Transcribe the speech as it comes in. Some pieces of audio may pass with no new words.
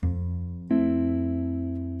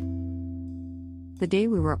The day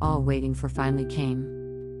we were all waiting for finally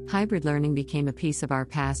came. Hybrid learning became a piece of our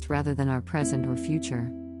past rather than our present or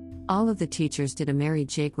future. All of the teachers did a merry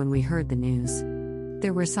jig when we heard the news.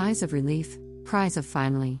 There were sighs of relief, cries of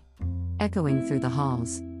finally, echoing through the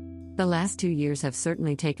halls. The last 2 years have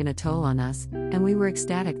certainly taken a toll on us, and we were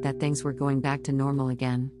ecstatic that things were going back to normal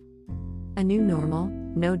again. A new normal,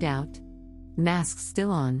 no doubt. Masks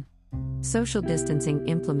still on. Social distancing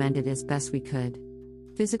implemented as best we could.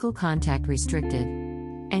 Physical contact restricted.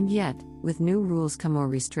 And yet, with new rules come more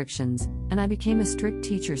restrictions, and I became a strict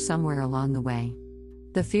teacher somewhere along the way.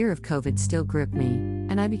 The fear of COVID still gripped me,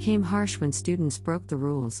 and I became harsh when students broke the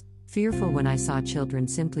rules, fearful when I saw children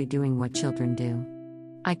simply doing what children do.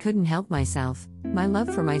 I couldn't help myself. My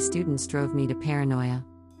love for my students drove me to paranoia.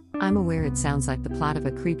 I'm aware it sounds like the plot of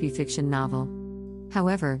a creepy fiction novel.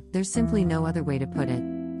 However, there's simply no other way to put it.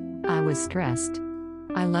 I was stressed.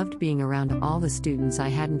 I loved being around all the students I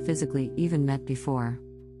hadn't physically even met before.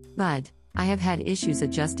 But I have had issues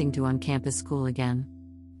adjusting to on-campus school again.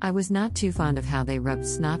 I was not too fond of how they rubbed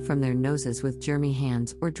snot from their noses with germy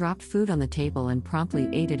hands or dropped food on the table and promptly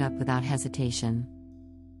ate it up without hesitation.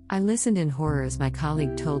 I listened in horror as my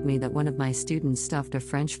colleague told me that one of my students stuffed a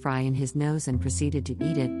French fry in his nose and proceeded to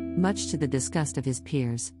eat it, much to the disgust of his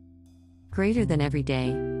peers. Greater than every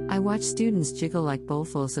day, I watched students jiggle like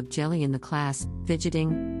bowlfuls of jelly in the class,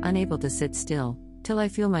 fidgeting, unable to sit still, till I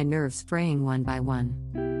feel my nerves fraying one by one.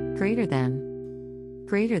 Greater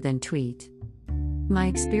than tweet. My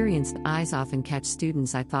experienced eyes often catch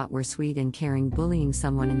students I thought were sweet and caring bullying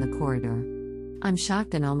someone in the corridor. I'm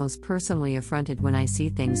shocked and almost personally affronted when I see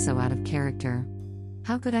things so out of character.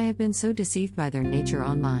 How could I have been so deceived by their nature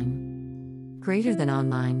online? Greater than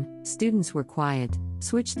online, students were quiet,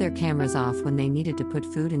 switched their cameras off when they needed to put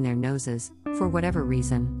food in their noses, for whatever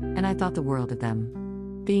reason, and I thought the world of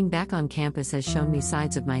them. Being back on campus has shown me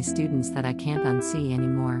sides of my students that I can't unsee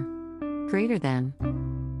anymore. Greater than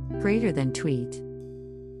tweet.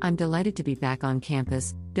 I'm delighted to be back on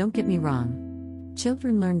campus, don't get me wrong.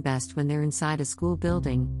 Children learn best when they're inside a school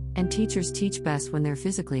building, and teachers teach best when they're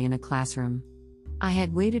physically in a classroom. I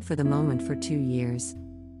had waited for the moment for 2 years.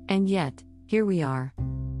 And yet, here we are.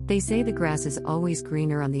 They say the grass is always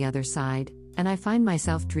greener on the other side, and I find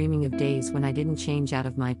myself dreaming of days when I didn't change out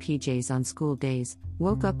of my PJs on school days,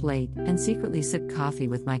 woke up late, and secretly sipped coffee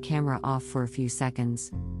with my camera off for a few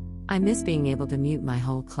seconds. I miss being able to mute my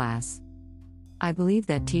whole class. I believe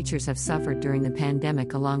that teachers have suffered during the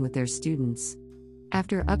pandemic along with their students.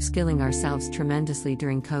 After upskilling ourselves tremendously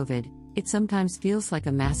during COVID, it sometimes feels like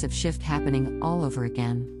a massive shift happening all over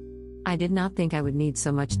again. I did not think I would need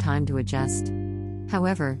so much time to adjust.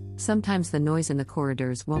 However, sometimes the noise in the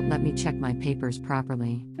corridors won't let me check my papers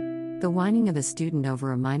properly. The whining of a student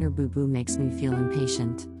over a minor boo-boo makes me feel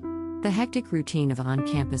impatient. The hectic routine of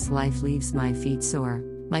on-campus life leaves my feet sore,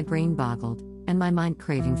 my brain boggled, and my mind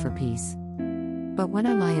craving for peace. But when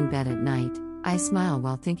I lie in bed at night, I smile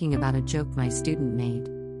while thinking about a joke my student made.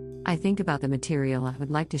 I think about the material I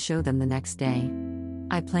would like to show them the next day.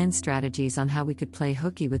 I plan strategies on how we could play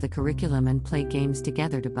hooky with the curriculum and play games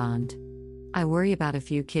together to bond. I worry about a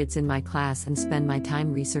few kids in my class and spend my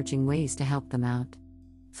time researching ways to help them out.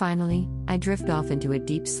 Finally, I drift off into a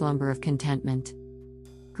deep slumber of contentment.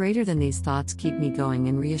 Greater than these thoughts keep me going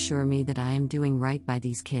and reassure me that I am doing right by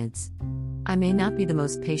these kids. I may not be the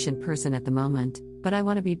most patient person at the moment, but I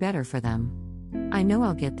want to be better for them. I know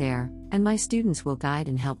I'll get there, and my students will guide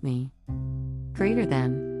and help me. Greater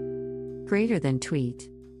than tweet.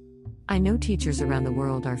 I know teachers around the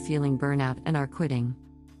world are feeling burnout and are quitting.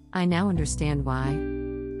 I now understand why.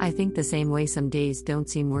 I think the same way some days don't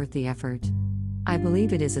seem worth the effort. I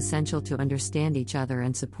believe it is essential to understand each other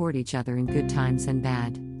and support each other in good times and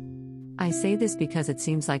bad. I say this because it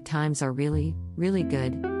seems like times are really, really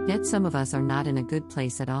good, yet some of us are not in a good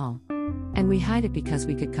place at all. And we hide it because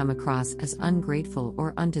we could come across as ungrateful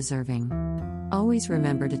or undeserving. Always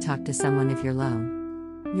remember to talk to someone if you're low.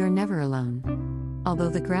 You're never alone. Although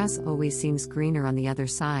the grass always seems greener on the other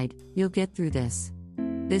side, you'll get through this.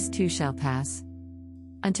 This too shall pass.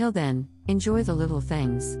 Until then, enjoy the little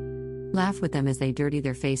things. Laugh with them as they dirty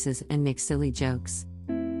their faces and make silly jokes.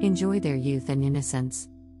 Enjoy their youth and innocence.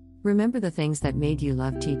 Remember the things that made you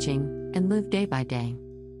love teaching, and live day by day.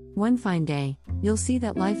 One fine day, you'll see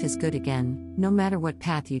that life is good again, no matter what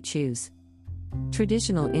path you choose.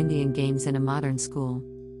 Traditional Indian Games in a Modern School.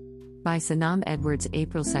 By Sanam Edwards,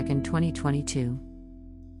 April 2, 2022.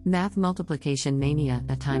 Math Multiplication Mania,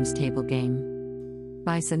 a Times Table Game.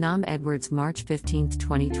 By Sanam Edwards, March 15,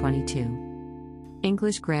 2022.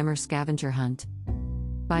 English Grammar Scavenger Hunt.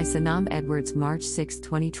 By Sanam Edwards, March 6,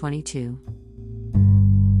 2022.